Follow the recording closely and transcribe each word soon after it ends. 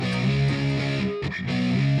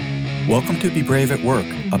Welcome to Be Brave at Work,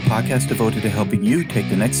 a podcast devoted to helping you take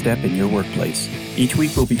the next step in your workplace. Each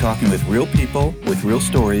week we'll be talking with real people with real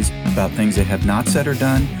stories about things they have not said or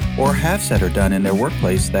done, or have said or done in their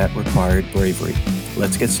workplace that required bravery.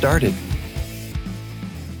 Let's get started.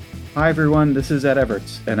 Hi everyone, this is Ed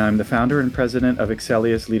Everts, and I'm the founder and president of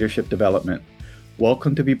Excellius Leadership Development.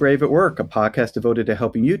 Welcome to Be Brave at Work, a podcast devoted to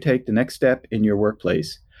helping you take the next step in your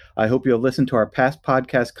workplace. I hope you'll listen to our past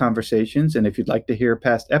podcast conversations, and if you'd like to hear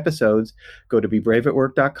past episodes, go to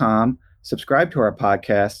bebraveatwork.com, subscribe to our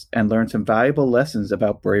podcasts, and learn some valuable lessons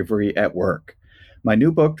about bravery at work. My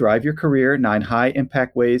new book, Drive Your Career, 9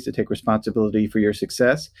 High-Impact Ways to Take Responsibility for Your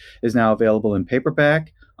Success, is now available in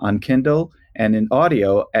paperback, on Kindle, and in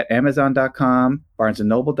audio at Amazon.com,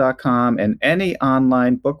 BarnesandNoble.com, and any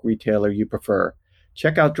online book retailer you prefer.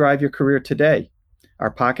 Check out Drive Your Career today.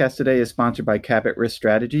 Our podcast today is sponsored by Cabot Risk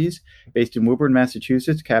Strategies. Based in Woburn,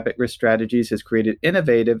 Massachusetts, Cabot Risk Strategies has created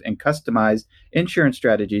innovative and customized insurance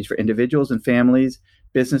strategies for individuals and families,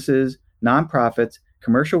 businesses, nonprofits,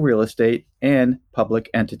 commercial real estate, and public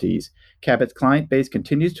entities. Cabot's client base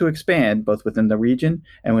continues to expand both within the region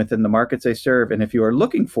and within the markets they serve. And if you are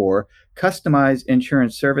looking for customized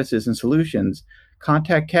insurance services and solutions,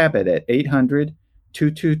 contact Cabot at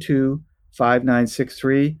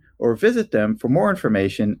 800-222-5963 or visit them for more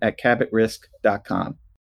information at cabotrisk.com.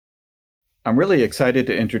 I'm really excited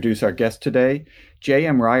to introduce our guest today.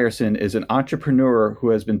 J.M. Ryerson is an entrepreneur who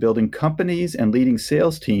has been building companies and leading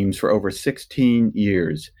sales teams for over 16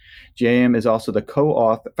 years. J.M. is also the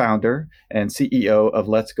co-founder and CEO of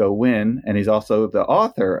Let's Go Win, and he's also the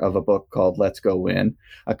author of a book called Let's Go Win,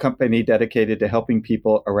 a company dedicated to helping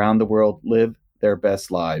people around the world live their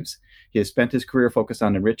best lives. He has spent his career focused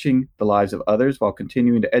on enriching the lives of others while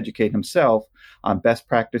continuing to educate himself on best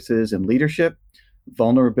practices in leadership,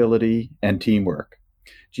 vulnerability, and teamwork.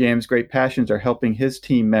 JM's great passions are helping his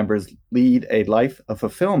team members lead a life of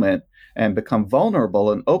fulfillment and become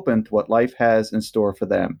vulnerable and open to what life has in store for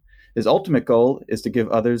them. His ultimate goal is to give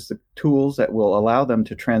others the tools that will allow them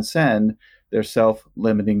to transcend their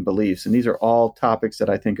self-limiting beliefs. And these are all topics that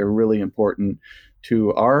I think are really important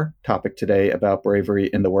to our topic today about bravery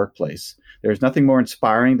in the workplace. There's nothing more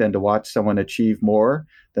inspiring than to watch someone achieve more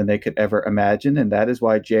than they could ever imagine, and that is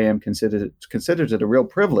why JM considers it a real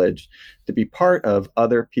privilege to be part of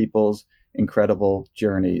other people's incredible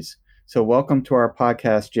journeys. So welcome to our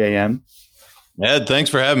podcast, JM. Ed,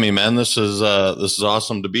 thanks for having me, man. This is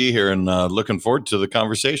awesome to be here, and looking forward to the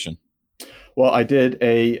conversation. Well, I did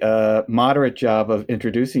a moderate job of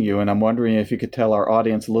introducing you, and I'm wondering if you could tell our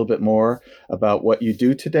audience a little bit more about what you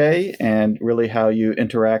do today and really how you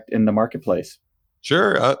interact in the marketplace.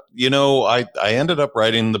 Sure. I ended up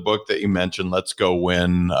writing the book that you mentioned, Let's Go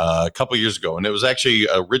Win, a couple years ago, and it was actually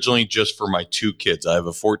originally just for my 2 kids. I have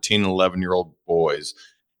a 14 and 11-year-old boys,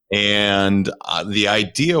 and the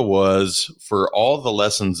idea was for all the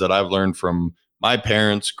lessons that I've learned from my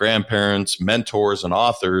parents, grandparents, mentors, and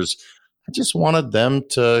authors, I just wanted them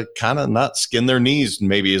to kind of not skin their knees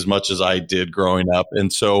maybe as much as I did growing up.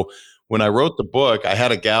 And so when I wrote the book, I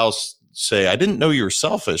had a gal say, "I didn't know you were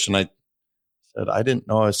selfish." And I said, "I didn't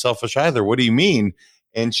know I was selfish either. What do you mean?"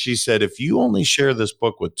 And she said, "If you only share this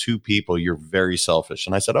book with 2 people, you're very selfish."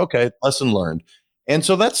 And I said, "Okay, lesson learned." And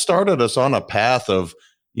so that started us on a path of,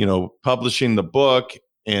 publishing the book,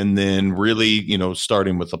 and then really,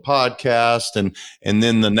 starting with the podcast, and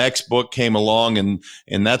then the next book came along, and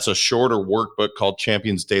that's a shorter workbook called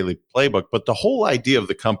Champions Daily Playbook. But the whole idea of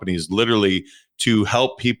the company is literally to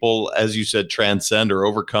help people, as you said, transcend or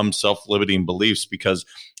overcome self-limiting beliefs, because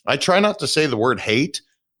I try not to say the word hate,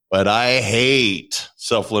 but I hate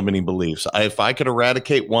self-limiting beliefs. If I could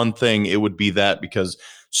eradicate one thing, it would be that, because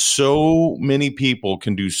so many people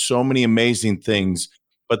can do so many amazing things,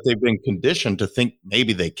 but they've been conditioned to think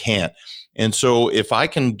maybe they can't. And so if I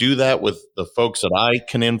can do that with the folks that I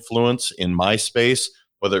can influence in my space,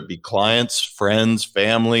 whether it be clients, friends,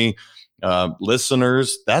 family,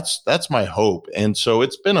 listeners, that's my hope. And so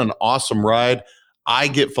it's been an awesome ride. I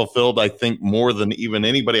get fulfilled, I think, more than even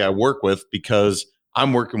anybody I work with, because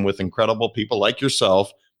I'm working with incredible people like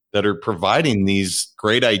yourself that are providing these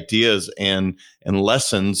great ideas and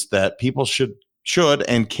lessons that people should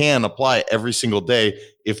and can apply every single day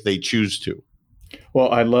if they choose to. Well,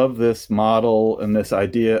 I love this model and this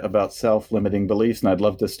idea about self-limiting beliefs, and I'd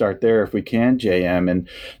love to start there if we can, JM, and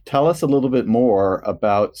tell us a little bit more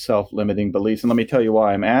about self-limiting beliefs. And let me tell you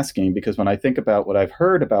why I'm asking, because when I think about what I've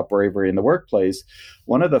heard about bravery in the workplace,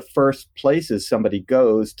 one of the first places somebody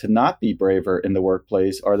goes to not be braver in the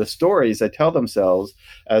workplace are the stories they tell themselves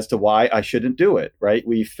as to why I shouldn't do it, right?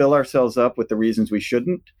 We fill ourselves up with the reasons we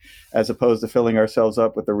shouldn't, as opposed to filling ourselves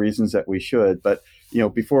up with the reasons that we should. But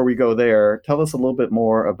before we go there, tell us a little bit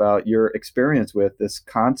more about your experience with this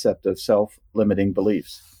concept of self-limiting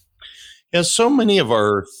beliefs. Yeah, so many of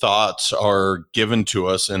our thoughts are given to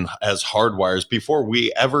us and as hardwires before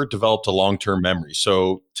we ever developed a long-term memory.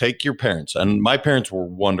 So take your parents, and my parents were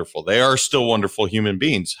wonderful. They are still wonderful human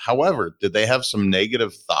beings. However, did they have some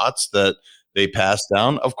negative thoughts that they passed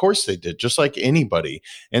down? Of course they did, just like anybody.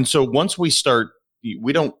 And so once we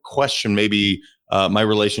don't question maybe my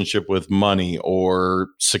relationship with money or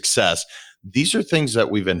success. These are things that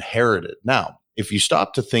we've inherited. Now, if you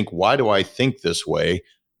stop to think, why do I think this way?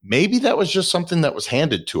 Maybe that was just something that was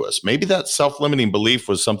handed to us. Maybe that self-limiting belief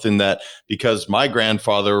was something that because my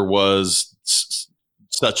grandfather was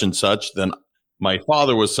such and such, then my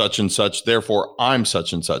father was such and such, therefore I'm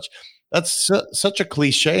such and such. That's such a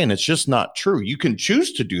cliche, and it's just not true. You can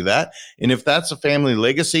choose to do that. And if that's a family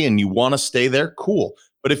legacy and you want to stay there, cool.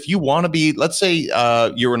 But if you want to be, let's say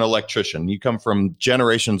you're an electrician, you come from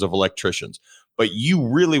generations of electricians, but you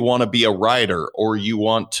really want to be a writer, or you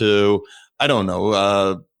want to, I don't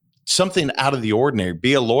know, something out of the ordinary,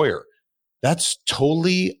 be a lawyer. That's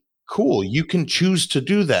totally cool. You can choose to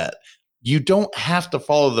do that. You don't have to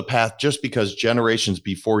follow the path just because generations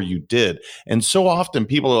before you did. And so often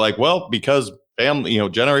people are like, well, because family,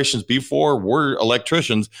 generations before were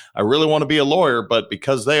electricians, I really want to be a lawyer, but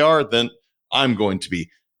because they are, then I'm going to be.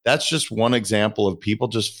 That's just one example of people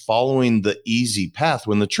just following the easy path,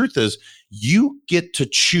 when the truth is you get to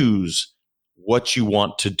choose what you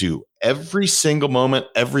want to do every single moment,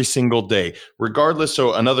 every single day, regardless.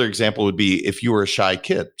 So another example would be if you were a shy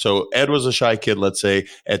kid. So Ed was a shy kid, let's say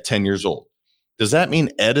at 10 years old. Does that mean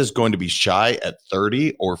Ed is going to be shy at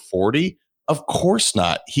 30 or 40? Of course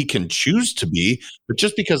not. He can choose to be, but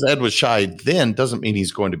just because Ed was shy then doesn't mean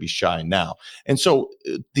he's going to be shy now. And so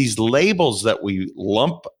these labels that we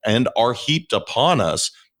lump and are heaped upon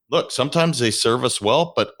us, look, sometimes they serve us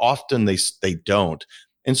well, but often they don't.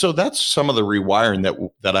 And so that's some of the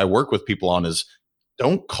rewiring that I work with people on is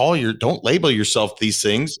don't label yourself these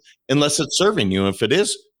things unless it's serving you. If it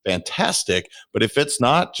is, fantastic. But if it's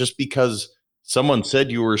not, just because someone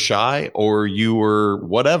said you were shy or you were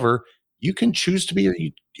whatever, you can choose to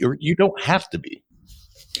be, or you don't have to be.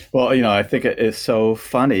 Well, I think it is so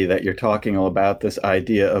funny that you're talking about this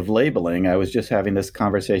idea of labeling. I was just having this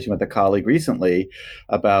conversation with a colleague recently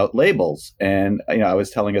about labels. And, I was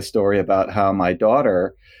telling a story about how my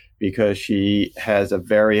daughter, because she has a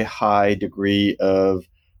very high degree of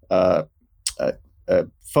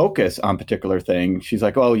focus on particular things, she's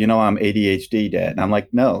like, oh, I'm ADHD, Dad. And I'm like,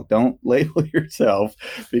 no, don't label yourself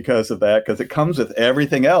because of that, because it comes with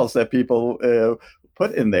everything else that people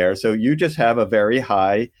put in there. So you just have a very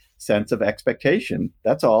high sense of expectation.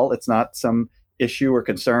 That's all. It's not some issue or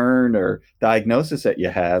concern or diagnosis that you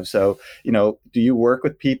have. So, do you work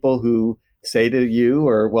with people who say to you,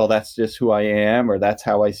 or, well, that's just who I am, or that's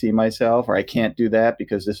how I see myself, or I can't do that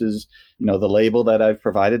because this is, the label that I've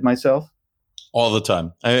provided myself? All the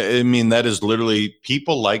time. I mean, that is literally,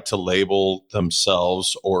 people like to label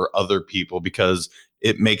themselves or other people because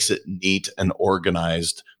it makes it neat and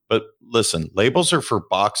organized. But listen, labels are for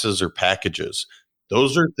boxes or packages.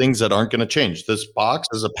 Those are things that aren't going to change. This box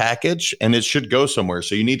is a package and it should go somewhere.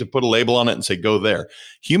 So you need to put a label on it and say, go there.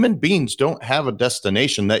 Human beings don't have a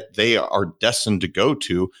destination that they are destined to go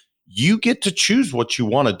to. You get to choose what you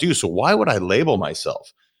want to do. So why would I label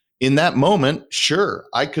myself? In that moment, sure,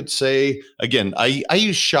 I could say, again, I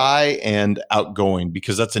use shy and outgoing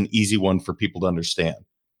because that's an easy one for people to understand.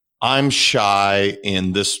 I'm shy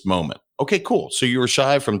in this moment. Okay, cool. So you were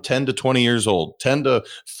shy from 10 to 20 years old, 10 to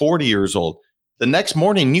 40 years old. The next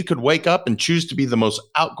morning, you could wake up and choose to be the most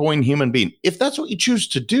outgoing human being, if that's what you choose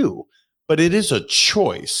to do. But it is a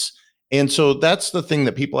choice. And so that's the thing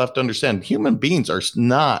that people have to understand. Human beings are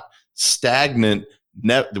not stagnant.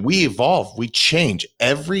 We evolve, we change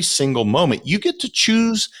every single moment. You get to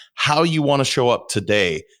choose how you want to show up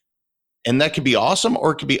today. And that could be awesome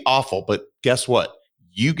or it could be awful. But guess what?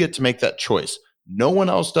 You get to make that choice. No one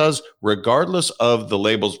else does, regardless of the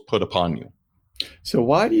labels put upon you. So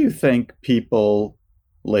why do you think people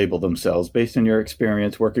label themselves based on your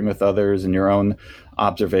experience working with others and your own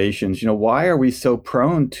observations? Why are we so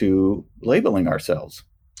prone to labeling ourselves?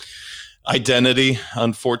 Identity,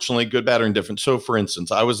 unfortunately, good, bad, or indifferent. So, for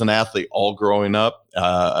instance, I was an athlete all growing up.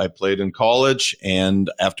 I played in college,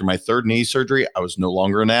 and after my third knee surgery, I was no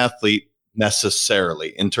longer an athlete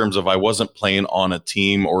necessarily in terms of I wasn't playing on a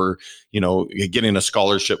team or, getting a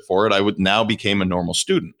scholarship for it. I would now became a normal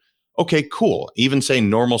student. Okay, cool. Even say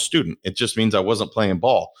normal student, it just means I wasn't playing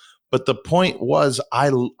ball. But the point was,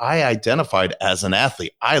 I identified as an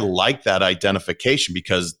athlete. I like that identification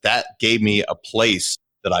because that gave me a place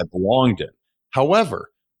that I belonged in.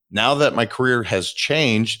 However, now that my career has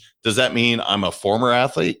changed, does that mean I'm a former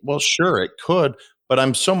athlete? Well, sure, it could, but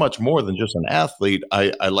I'm so much more than just an athlete.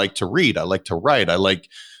 I like to read. I like to write. I like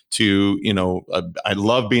to, I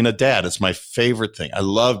love being a dad. It's my favorite thing. I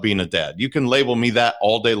love being a dad. You can label me that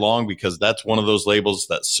all day long because that's one of those labels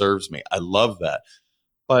that serves me. I love that.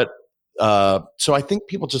 But so I think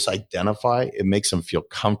people just identify. It makes them feel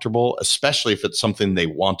comfortable, especially if it's something they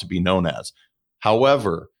want to be known as.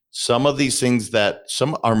 However, some of these things that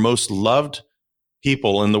some our most loved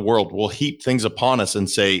people in the world will heap things upon us and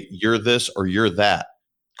say, you're this or you're that.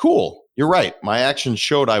 Cool. You're right. My actions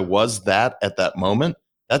showed I was that at that moment.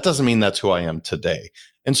 That doesn't mean that's who I am today.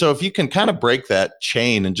 And so if you can kind of break that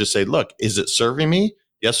chain and just say, look, is it serving me?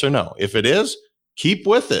 Yes or no? If it is, keep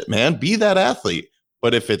with it, man. Be that athlete.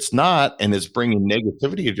 But if it's not and it's bringing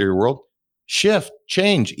negativity into your world, shift,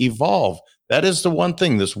 change, evolve. That is the one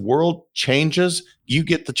thing. This world changes. You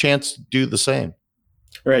get the chance to do the same.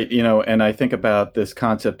 Right. And I think about this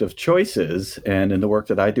concept of choices. And in the work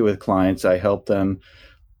that I do with clients, I help them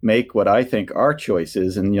make what I think are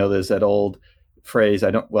choices. And, there's that old phrase,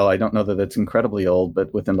 I don't know that it's incredibly old,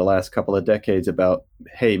 but within the last couple of decades about,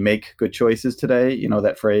 hey, make good choices today.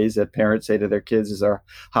 That phrase that parents say to their kids as they're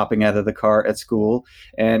hopping out of the car at school.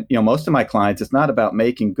 And, most of my clients, it's not about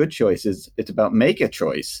making good choices. It's about make a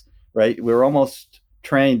choice, right? We're almost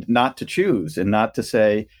trained not to choose and not to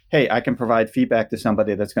say, hey, I can provide feedback to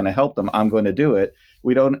somebody that's going to help them. I'm going to do it.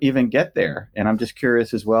 We don't even get there. And I'm just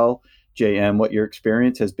curious as well, JM, what your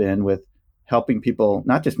experience has been with helping people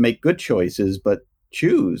not just make good choices, but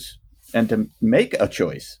choose and to make a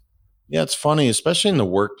choice. Yeah, it's funny, especially in the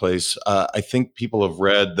workplace. I think people have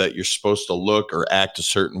read that you're supposed to look or act a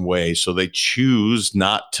certain way, so they choose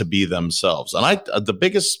not to be themselves. And the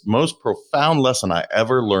biggest, most profound lesson I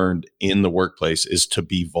ever learned in the workplace is to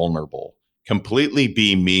be vulnerable, completely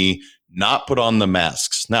be me, not put on the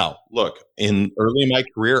masks. Now, look, early in my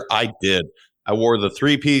career, I did. I wore the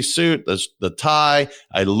 3-piece suit, the tie.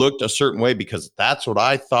 I looked a certain way because that's what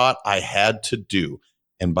I thought I had to do.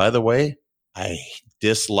 And by the way, I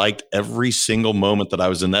disliked every single moment that I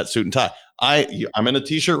was in that suit and tie. I'm in a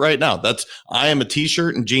t-shirt right now. I am a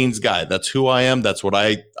t-shirt and jeans guy. That's who I am. That's what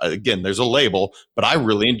again, there's a label, but I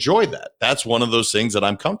really enjoy that. That's one of those things that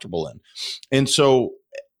I'm comfortable in. And so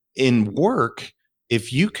in work,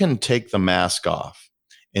 if you can take the mask off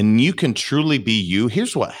and you can truly be you,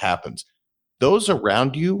 here's what happens. Those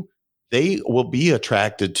around you, they will be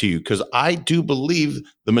attracted to you because I do believe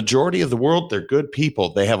the majority of the world, they're good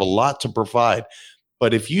people. They have a lot to provide.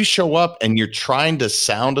 But if you show up and you're trying to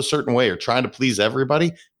sound a certain way or trying to please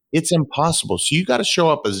everybody, it's impossible. So you got to show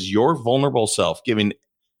up as your vulnerable self, giving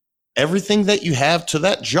everything that you have to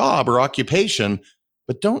that job or occupation,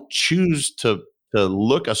 but don't choose to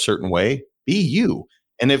look a certain way. Be you.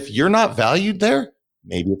 And if you're not valued there,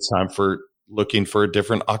 maybe it's time for looking for a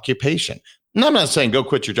different occupation. And I'm not saying go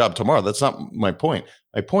quit your job tomorrow. That's not my point.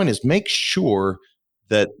 My point is make sure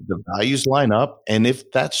that the values line up. And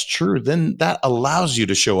if that's true, then that allows you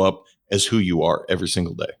to show up as who you are every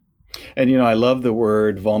single day. And, I love the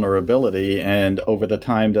word vulnerability. And over the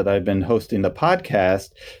time that I've been hosting the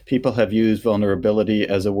podcast, people have used vulnerability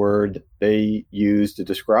as a word they use to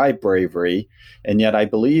describe bravery. And yet I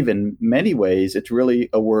believe in many ways, it's really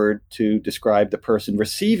a word to describe the person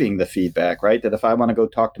receiving the feedback, right? That if I want to go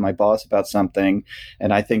talk to my boss about something,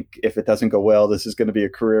 and I think if it doesn't go well, this is going to be a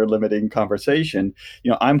career limiting conversation.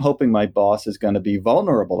 I'm hoping my boss is going to be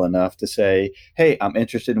vulnerable enough to say, hey, I'm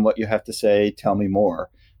interested in what you have to say. Tell me more.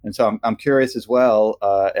 And so I'm curious as well,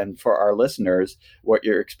 and for our listeners, what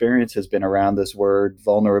your experience has been around this word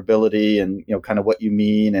vulnerability and, kind of what you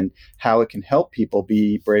mean and how it can help people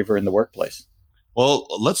be braver in the workplace. Well,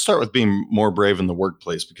 let's start with being more brave in the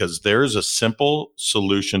workplace because there's a simple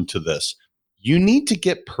solution to this. You need to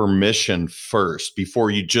get permission first before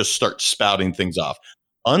you just start spouting things off.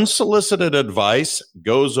 Unsolicited advice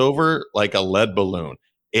goes over like a lead balloon.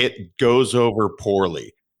 It goes over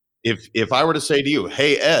poorly. If I were to say to you,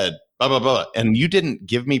 hey, Ed, blah, blah, blah, and you didn't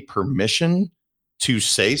give me permission to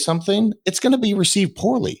say something, it's going to be received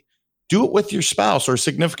poorly. Do it with your spouse or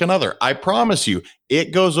significant other. I promise you,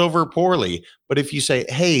 it goes over poorly. But if you say,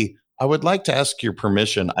 hey, I would like to ask your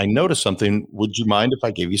permission. I noticed something. Would you mind if I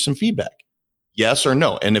gave you some feedback? Yes or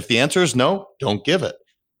no? And if the answer is no, don't give it.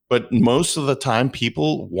 But most of the time,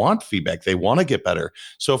 people want feedback. They want to get better.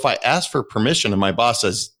 So if I ask for permission and my boss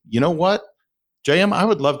says, you know what, JM, I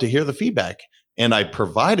would love to hear the feedback, and I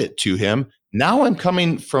provide it to him, now I'm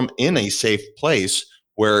coming from in a safe place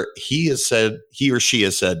where he or she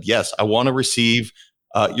has said, yes, I want to receive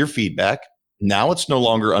your feedback. Now it's no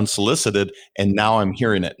longer unsolicited, and now I'm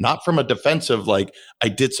hearing it, not from a defensive, like I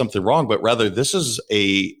did something wrong, but rather this is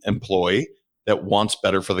a employee that wants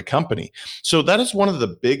better for the company. So that is one of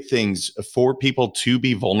the big things for people to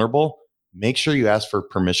be vulnerable. Make sure you ask for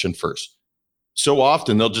permission first. So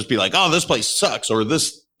often they'll just be like, oh, this place sucks, or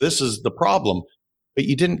this is the problem. But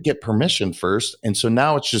you didn't get permission first. And so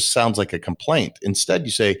now it just sounds like a complaint. Instead,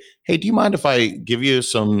 you say, hey, do you mind if I give you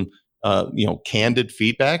some candid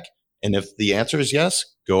feedback? And if the answer is yes,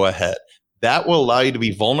 go ahead. That will allow you to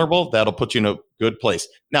be vulnerable. That'll put you in a good place.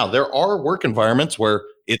 Now, there are work environments where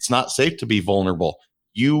it's not safe to be vulnerable.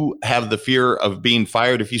 You have the fear of being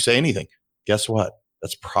fired if you say anything. Guess what?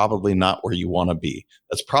 That's probably not where you want to be.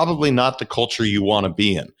 That's probably not the culture you want to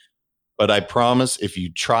be in. But I promise if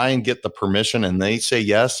you try and get the permission and they say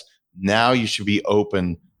yes, now you should be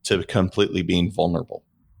open to completely being vulnerable.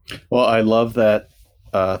 Well, I love that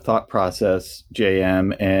thought process,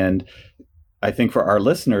 JM. And I think for our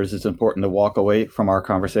listeners, it's important to walk away from our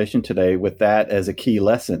conversation today with that as a key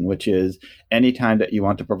lesson, which is anytime that you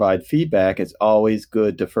want to provide feedback, it's always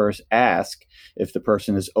good to first ask if the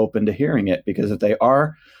person is open to hearing it. Because if they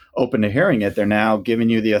are open to hearing it, they're now giving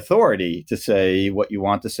you the authority to say what you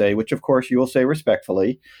want to say, which of course you will say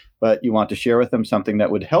respectfully, but you want to share with them something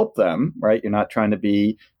that would help them, right? You're not trying to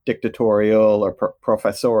be dictatorial or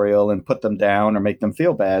professorial and put them down or make them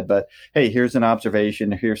feel bad, but hey, here's an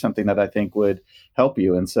observation, here's something that I think would help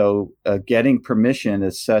you. And so getting permission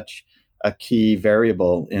is such a key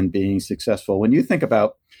variable in being successful. When you think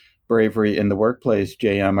about bravery in the workplace,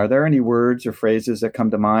 JM, are there any words or phrases that come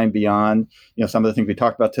to mind beyond, some of the things we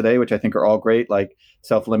talked about today, which I think are all great, like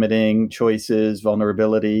self-limiting, choices,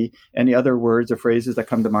 vulnerability? Any other words or phrases that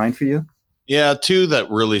come to mind for you? Yeah, two that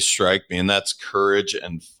really strike me, and that's courage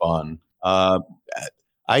and fun.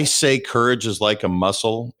 I say courage is like a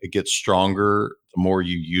muscle. It gets stronger the more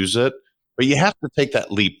you use it, but you have to take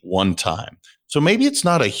that leap one time. So maybe it's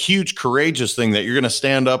not a huge courageous thing that you're going to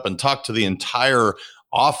stand up and talk to the entire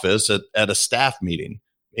office at a staff meeting.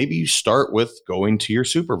 Maybe you start with going to your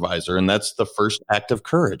supervisor, and that's the first act of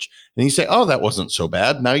courage. And you say, oh, that wasn't so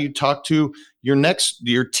bad. Now you talk to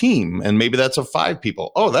your team, and maybe that's of 5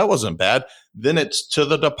 people. Oh, that wasn't bad. Then it's to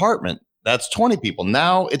the department. That's 20 people.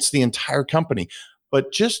 Now it's the entire company.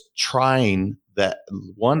 But just trying that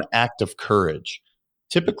one act of courage,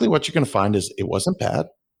 typically what you're going to find is it wasn't bad,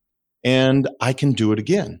 and I can do it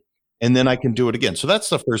again. And then I can do it again. So that's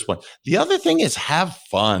the first one. The other thing is have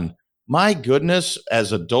fun. My goodness,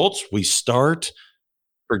 as adults, we start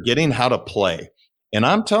forgetting how to play. And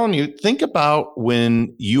I'm telling you, think about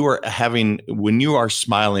when you are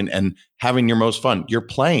smiling and having your most fun. You're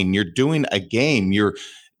playing, you're doing a game.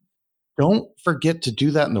 Don't forget to do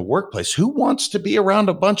that in the workplace. Who wants to be around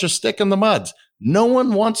a bunch of stick in the muds? No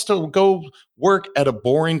one wants to go work at a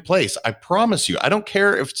boring place. I promise you. I don't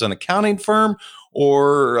care if it's an accounting firm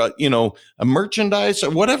or a merchandise or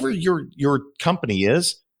whatever your company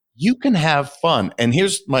is. You can have fun. And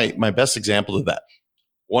here's my best example of that.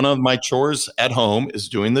 One of my chores at home is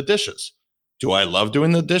doing the dishes. Do I love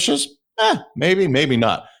doing the dishes? Maybe, maybe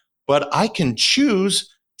not. But I can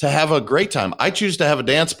choose to have a great time. I choose to have a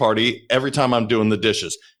dance party every time I'm doing the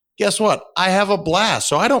dishes. Guess what? I have a blast.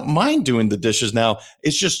 So I don't mind doing the dishes now.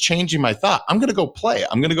 It's just changing my thought. I'm going to go play.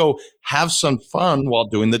 I'm going to go have some fun while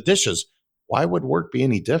doing the dishes. Why would work be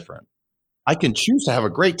any different? I can choose to have a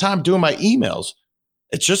great time doing my emails.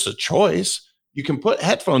 It's just a choice. You can put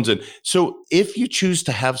headphones in. So if you choose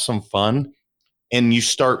to have some fun and you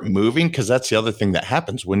start moving, because that's the other thing that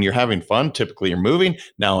happens when you're having fun, typically you're moving.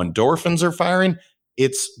 Now endorphins are firing.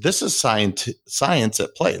 This is science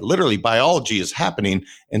at play. Literally, biology is happening.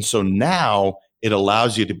 And so now it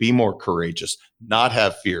allows you to be more courageous, not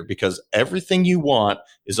have fear, because everything you want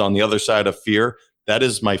is on the other side of fear. That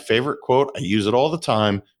is my favorite quote. I use it all the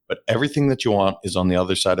time, but everything that you want is on the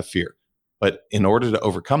other side of fear. But in order to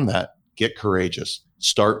overcome that, get courageous,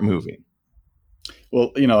 start moving.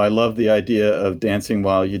 Well, I love the idea of dancing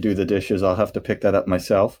while you do the dishes. I'll have to pick that up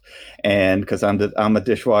myself, and because I'm a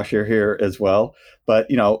dishwasher here as well. But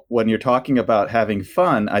when you're talking about having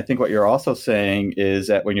fun, I think what you're also saying is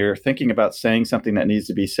that when you're thinking about saying something that needs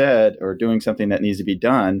to be said or doing something that needs to be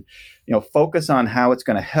done, focus on how it's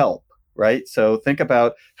going to help, right? So think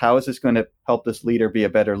about, how is this going to help this leader be a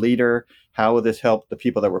better leader? How will this help the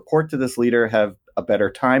people that report to this leader have a better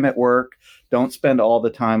time at work? Don't spend all the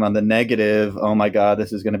time on the negative. Oh my God,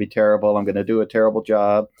 this is going to be terrible. I'm going to do a terrible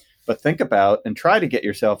job. But think about and try to get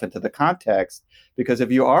yourself into the context, because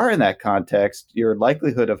if you are in that context, your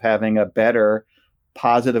likelihood of having a better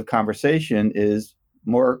positive conversation is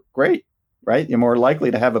more great, right? You're more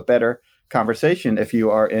likely to have a better conversation if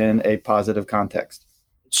you are in a positive context.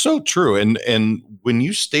 So true. And when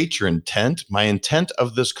you state your intent, my intent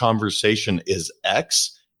of this conversation is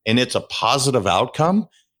X, and it's a positive outcome.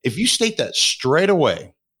 If you state that straight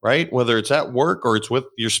away, right, whether it's at work or it's with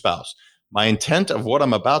your spouse, my intent of what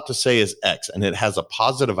I'm about to say is X, and it has a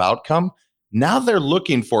positive outcome. Now they're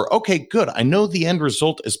looking for, okay, good. I know the end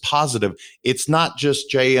result is positive. It's not just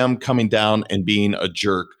JM coming down and being a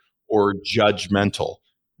jerk or judgmental.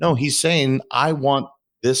 No, he's saying, I want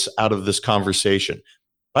this out of this conversation.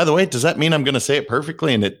 By the way, does that mean I'm going to say it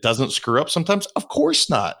perfectly and it doesn't screw up sometimes? Of course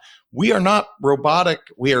not. We are not robotic.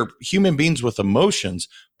 We are human beings with emotions.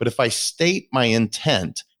 But if I state my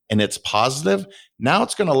intent and it's positive, now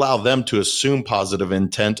it's going to allow them to assume positive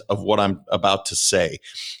intent of what I'm about to say.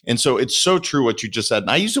 And so it's so true what you just said.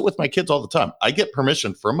 And I use it with my kids all the time. I get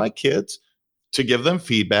permission from my kids to give them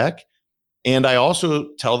feedback. And I also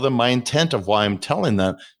tell them my intent of why I'm telling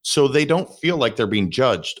them, so they don't feel like they're being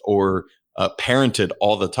judged or parented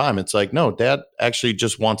all the time. It's like, no, Dad actually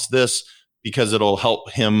just wants this because it'll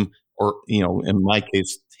help him, or, in my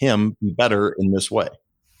case, him be better in this way.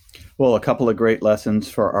 Well, a couple of great lessons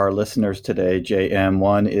for our listeners today, JM.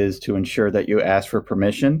 One is to ensure that you ask for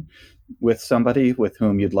permission with somebody with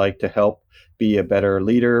whom you'd like to help be a better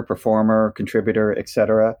leader, performer, contributor,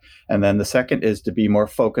 etc. And then the second is to be more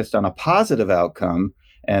focused on a positive outcome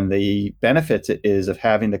and the benefits it is of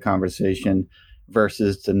having the conversation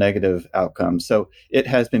versus the negative outcome. So it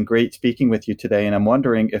has been great speaking with you today. And I'm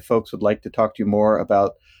wondering if folks would like to talk to you more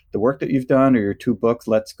about the work that you've done or your two books,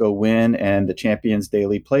 Let's Go Win and the Champions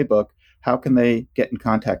Daily Playbook. How can they get in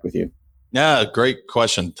contact with you? Yeah, great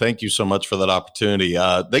question. Thank you so much for that opportunity.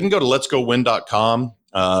 They can go to letsgowin.com.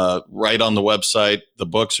 Right on the website. The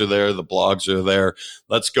books are there. The blogs are there.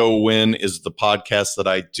 Let's Go Win is the podcast that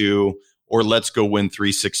I do, or Let's Go Win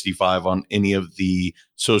 365 on any of the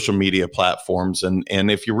social media platforms. And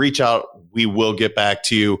if you reach out, we will get back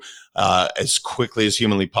to you as quickly as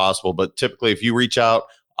humanly possible. But typically, if you reach out,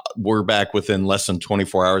 we're back within less than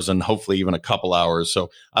 24 hours and hopefully even a couple hours. So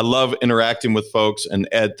I love interacting with folks. And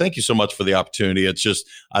Ed, thank you so much for the opportunity. It's just,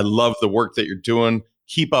 I love the work that you're doing.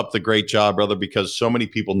 Keep up the great job, brother, because so many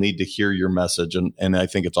people need to hear your message. And I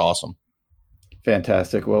think it's awesome.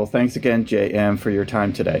 Fantastic. Well, thanks again, JM, for your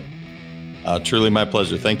time today. Truly my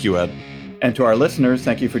pleasure. Thank you, Ed. And to our listeners,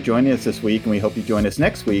 thank you for joining us this week. And we hope you join us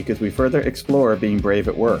next week as we further explore being brave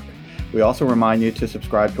at work. We also remind you to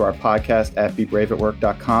subscribe to our podcast at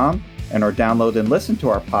bebraveatwork.com and or download and listen to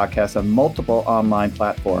our podcast on multiple online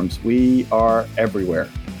platforms. We are everywhere.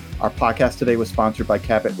 Our podcast today was sponsored by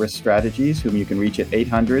Cabot Risk Strategies, whom you can reach at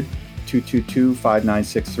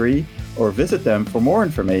 800-222-5963 or visit them for more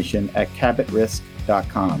information at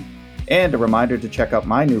cabotrisk.com. And a reminder to check out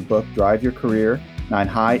my new book, Drive Your Career, 9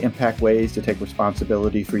 High-Impact Ways to Take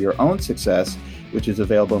Responsibility for Your Own Success, which is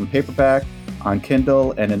available in paperback, on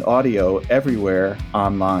Kindle, and in audio everywhere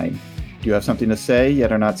online. Do you have something to say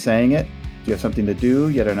yet are not saying it? Do you have something to do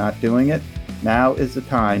yet are not doing it? Now is the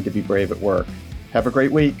time to be brave at work. Have a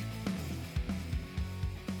great week.